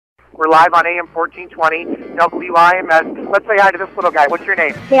We're live on AM 1420, WIMS. Let's say hi to this little guy. What's your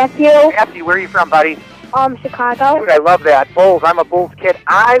name? Matthew. Matthew, where are you from, buddy? Chicago. Dude, I love that. Bulls. I'm a Bulls kid.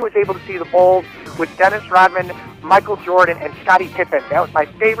 I was able to see the Bulls with Dennis Rodman, Michael Jordan, and Scottie Pippen. That was my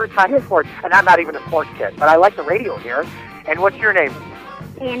favorite time in sports. And I'm not even a sports kid, but I like the radio here. And what's your name?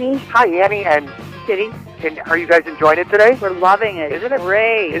 Annie. Hi, Annie and Kitty. And are you guys enjoying it today? We're loving it. Isn't it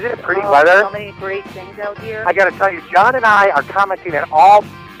great? Isn't it pretty weather? So many great things out here. I got to tell you, John and I are commenting on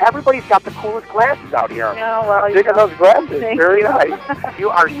everybody's got the coolest glasses out here. No, well, Dig in those glasses. Very you. nice.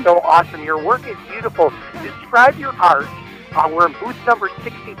 You are so awesome. Your work is beautiful. Describe your art. We're in booth number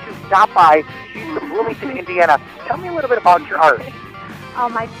 62. Stop by. She's from Bloomington, Indiana. Tell me a little bit about your art.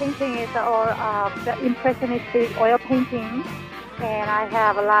 My painting is all the impressionistic oil painting, and I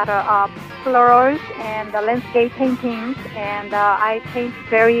have a lot of florals and landscape paintings, and I paint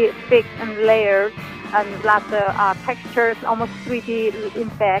very thick and layered and lots of textures, almost 3D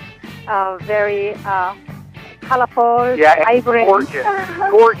effect, very colorful, vibrant.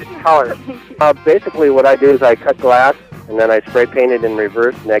 Gorgeous colors. Basically what I do is I cut glass and then I spray paint it in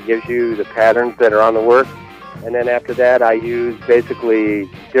reverse, and that gives you the patterns that are on the work. And then after that I use basically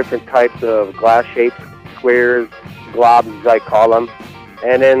different types of glass shapes, squares, globs as I call them,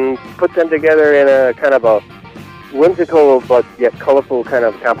 and then put them together in a kind of a whimsical but yet colorful kind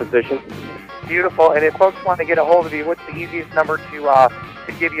of composition. Beautiful. And if folks want to get a hold of you, what's the easiest number to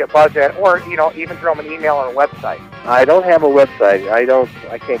give you a buzz at, or even throw them an email or a website? I don't have a website. I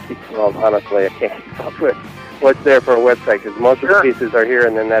can't keep. Well, honestly, I can't keep up with what's there for a website because most of the pieces are here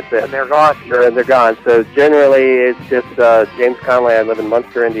and then that's it. And they're gone. Sure, and they're gone. So generally, it's just James Conley. I live in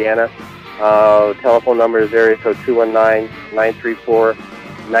Munster, Indiana. Telephone number is area code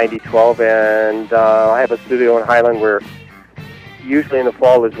 219-934-9012, and I have a studio in Highland where usually in the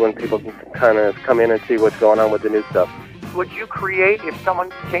fall is when people can kind of come in and see what's going on with the new stuff. Would you create, if someone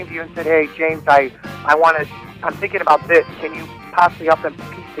came to you and said, hey, James, I'm thinking about this, can you possibly help them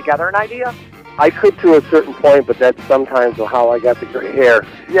piece together an idea? I could to a certain point, but that's sometimes how I got the gray hair.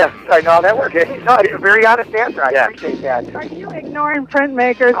 Yes, I know that works. No, it's a very honest answer. I appreciate that. Are you ignoring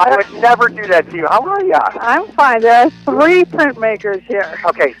printmakers? I would never do that to you. How are you? I'm fine. There's 3 printmakers here.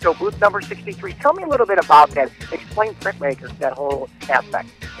 Okay, so booth number 63. Tell me a little bit about that. Explain printmakers, that whole aspect.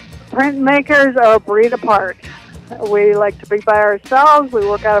 Printmakers are a breed apart. We like to be by ourselves. We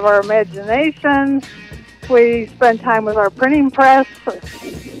work out of our imagination. We spend time with our printing press,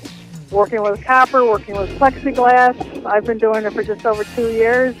 working with copper, working with plexiglass. I've been doing it for just over 2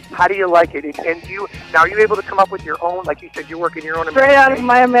 years. How do you like it? And are you able to come up with your own, like you said, you work in your own Straight out of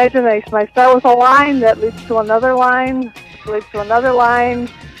my imagination. I start with a line that leads to another line, leads to another line.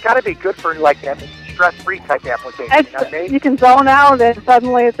 It's got to be good for like that stress-free type application. You can zone out and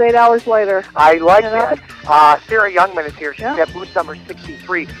suddenly it's 8 hours later. I like that. Sarah Youngman is here. She's at booth number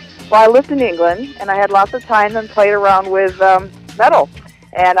 63. Well, I lived in England, and I had lots of time and played around with metal.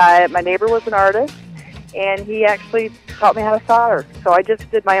 And my neighbor was an artist, and he actually taught me how to solder. So I just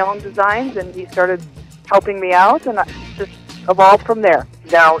did my own designs, and he started helping me out, and I just evolved from there.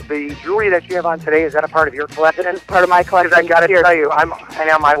 Now, the jewelry that you have on today, is that a part of your collection? It's part of my collection. Because I got to tell you,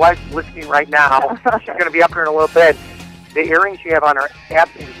 my wife's listening right now. She's going to be up here in a little bit. The earrings you have on are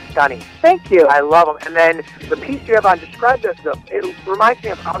absolutely stunning. Thank you. I love them. And then the piece you have on, describe it reminds me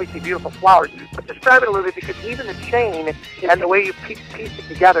of obviously beautiful flowers, but describe it a little bit because even the chain and the way you piece it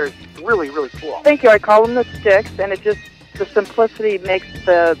together is really, really cool. Thank you. I call them the sticks, and it just, the simplicity makes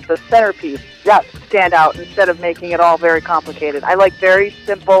the centerpiece stand out instead of making it all very complicated. I like very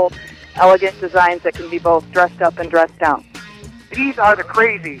simple, elegant designs that can be both dressed up and dressed down. These are the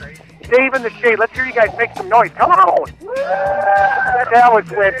crazies. Dave in the shade. Let's hear you guys make some noise. Come on. That was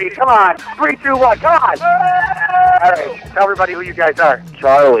wimpy. Come on. 3, 2, 1. Come on. All right. Tell everybody who you guys are.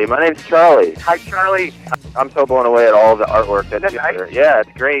 Charlie. My name's Charlie. Hi, Charlie. I'm so blown away at all the artwork that's nice? Yeah,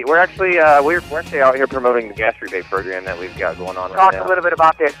 it's great. We're actually we're actually out here promoting the gas rebate program that we've got going on right now. Talk a little bit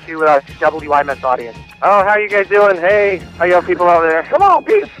about that to WIMS audience. Oh, how you guys doing? Hey, how y'all people out there? Come on,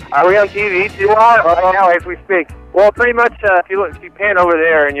 Pete. Are we on TV too? Right now as we speak. Well, pretty much, if you pan over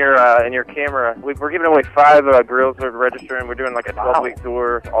there in your camera, we're giving away 5 grills that are registering. We're doing like a 12-week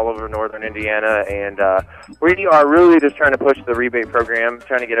tour all over northern Indiana, and we are really just trying to push the rebate program,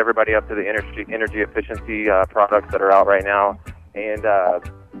 trying to get everybody up to the energy efficiency products that are out right now. And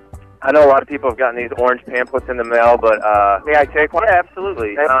I know a lot of people have gotten these orange pamphlets in the mail, but may I take one? Yeah,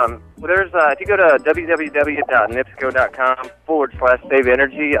 absolutely. There's if you go to www.nipsco.com/save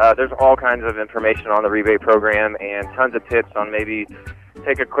energy, there's all kinds of information on the rebate program and tons of tips on maybe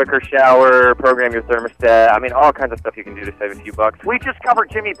take a quicker shower, program your thermostat. I mean, all kinds of stuff you can do to save a few bucks. We just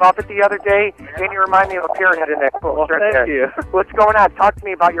covered Jimmy Buffett the other day, and you remind me of a pyramid in that quote. Well, thank you. What's going on? Talk to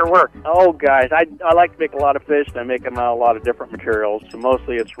me about your work. Oh, guys, I like to make a lot of fish, and I make them out of a lot of different materials. So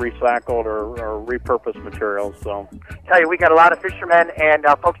mostly it's recycled or repurposed materials. So, Tell you, we got a lot of fishermen and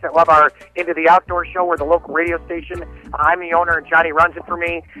folks that love our Into the Outdoor show. We're the local radio station. I'm the owner, and Johnny runs it for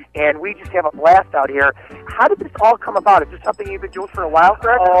me, and we just have a blast out here. How did this all come about? Is this something you've been doing for a while,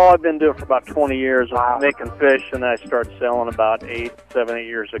 Greg? oh, I've been doing it for about 20 years, making fish, and I started selling about 7, 8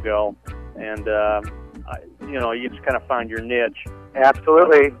 years ago. And you just kind of find your niche.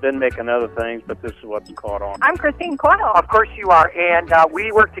 Absolutely. Been making other things, but this is what's caught on. I'm Christine Coyle. Of course you are, and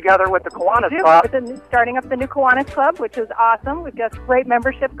we work together with the Kiwanis Club. We're starting up the new Kiwanis Club, which is awesome. We've got great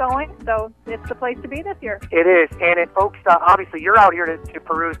membership going, so it's the place to be this year. It is, and folks, obviously you're out here to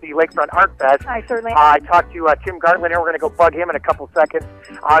peruse the Lakefront Art Fest. I certainly I talked to Tim Gartland, and we're going to go bug him in a couple seconds.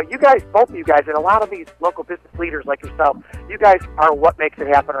 You guys, both of you guys, and a lot of these local business leaders like yourself, you guys are what makes it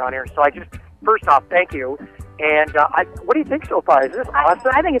happen around here. So first off, thank you. And what do you think so far? Is this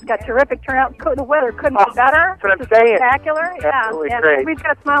awesome? I think it's got terrific turnout. The weather couldn't be better. That's what I'm saying. Spectacular. Absolutely yeah. great. Everybody's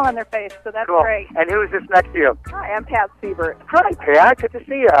got a smile on their face, so that's cool. great. And who is this next to you? Hi, I'm Pat Siebert. Hi, Pat. Good to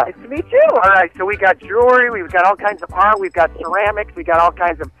see you. Nice to meet you. All right, so we got jewelry, we've got all kinds of art, we've got ceramics, we got all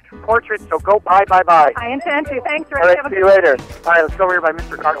kinds of portraits, so go buy. I intend to. Thanks, Rick. All right, see you later. All right, let's go over here by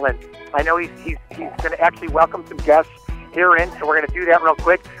Mr. Gartland. I know he's going to actually welcome some guests here in, so we're going to do that real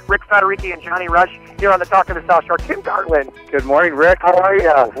quick. Rick Federici and Johnny Rush here on the Talk of the South Shore. Tim Gartland. Good morning, Rick. How are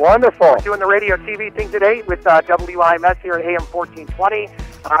you? Wonderful. We're doing the radio TV thing today with WIMS here at AM 1420.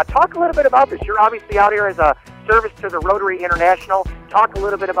 Talk a little bit about this. You're obviously out here as a service to the Rotary International. Talk a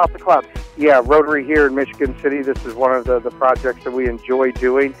little bit about the club. Yeah, Rotary here in Michigan City. This is one of the projects that we enjoy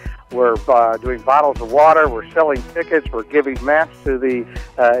doing. We're doing bottles of water. We're selling tickets. We're giving maps to the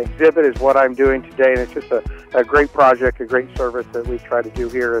exhibit is what I'm doing today. And it's just a great project, a great service that we try to do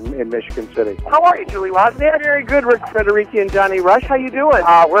here in Michigan City. How are you, Julie Wozniak? Very good, Rick Federici and Johnny Rush. How you doing?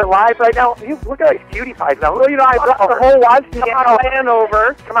 We're live right now. Look at these beauty pies now. Well, I brought the whole Wozniak clan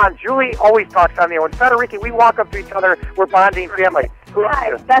over. Come on, Julie always talks on the air. When Federici, we walk up to each other. We're bonding family.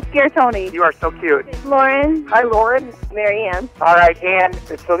 Hi, Beth Scaritoni. You are so cute. Lauren. Hi, Lauren. Mary Ann. All right, and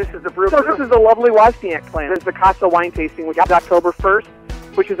so this is the brew. So this is the lovely Wozniak clan. This is the Casa wine tasting, which is October 1st,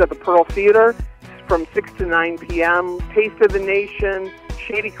 which is at the Pearl Theater from 6 to 9 p.m. Taste of the Nation,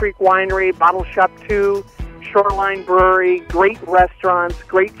 Shady Creek Winery, Bottle Shop 2, Shoreline Brewery, great restaurants,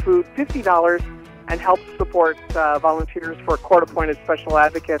 great food, $50, and helps support volunteers for court-appointed special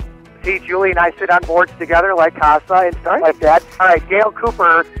advocates. See, Julie and I sit on boards together like Casa and stuff like that. All right, Dale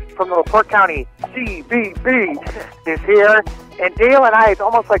Cooper from the LaPorte County CBB is here. And Dale and I, it's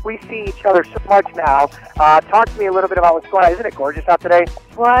almost like we see each other so much now. Talk to me a little bit about what's going on. Isn't it gorgeous out today?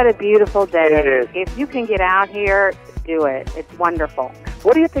 What a beautiful day. It is. If you can get out here, do it. It's wonderful.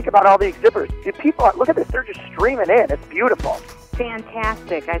 What do you think about all the exhibitors? Look at this, they're just streaming in. It's beautiful.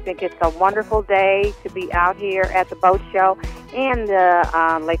 Fantastic. I think it's a wonderful day to be out here at the boat show and the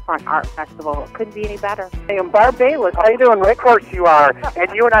Lakefront Art Festival. It couldn't be any better. Hey, I'm Barb Bayless. How you doing, Rick? Of course you are.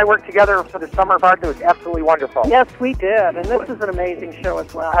 And you and I worked together for the Summer of Art. It was absolutely wonderful. Yes, we did, and this is an amazing show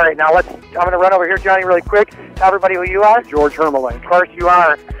as well. All right, now I'm going to run over here, Johnny, really quick. Tell everybody who you are. George Hermelin. Of course you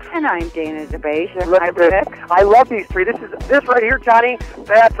are. And I'm Dana DeBeige. Look at this. I love these three. This right here, Johnny,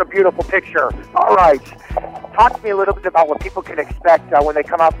 that's a beautiful picture. All right. Talk to me a little bit about what people can expect when they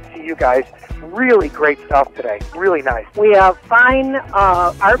come out to see you guys. Really great stuff today. Really nice. We have fine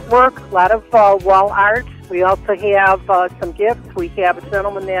artwork, a lot of wall art. We also have some gifts. We have a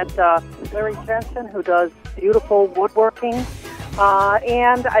gentleman Larry Jensen, who does beautiful woodworking.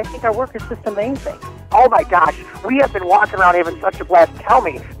 And I think our work is just amazing. Oh my gosh, we have been walking around having such a blast. Tell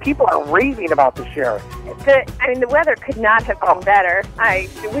me, people are raving about this year. The weather could not have been better.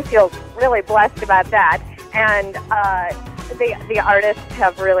 We feel really blessed about that. And the artists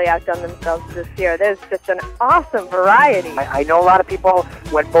have really outdone themselves this year. There's just an awesome variety. I know a lot of people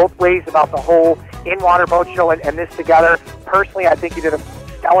went both ways about the whole in-water boat show and this together. Personally, I think you did a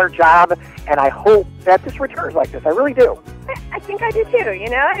stellar job, and I hope that this returns like this. I really do. I think I do too.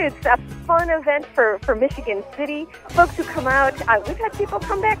 It's a fun event for Michigan City. Folks who come out, we've had people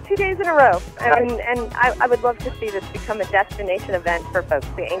come back 2 days in a row, and I would love to see this become a destination event for folks.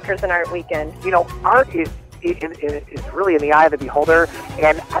 The Anchors and Art Weekend. Art is really in the eye of the beholder,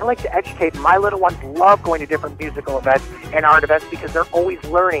 and I like to educate. My little ones love going to different musical events and art events because they're always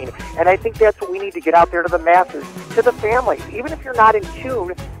learning, and I think that's what we need to get out there to the masses, to the families. Even if you're not in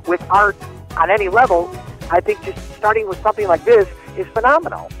tune with art on any level, I think just starting with something like this is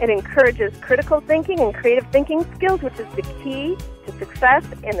phenomenal. It encourages critical thinking and creative thinking skills, which is the key to success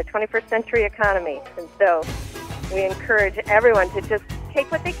in the 21st century economy. And so we encourage everyone to just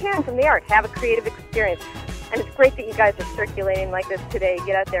take what they can from the art, have a creative experience. And it's great that you guys are circulating like this today.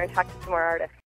 Get out there and talk to some more artists.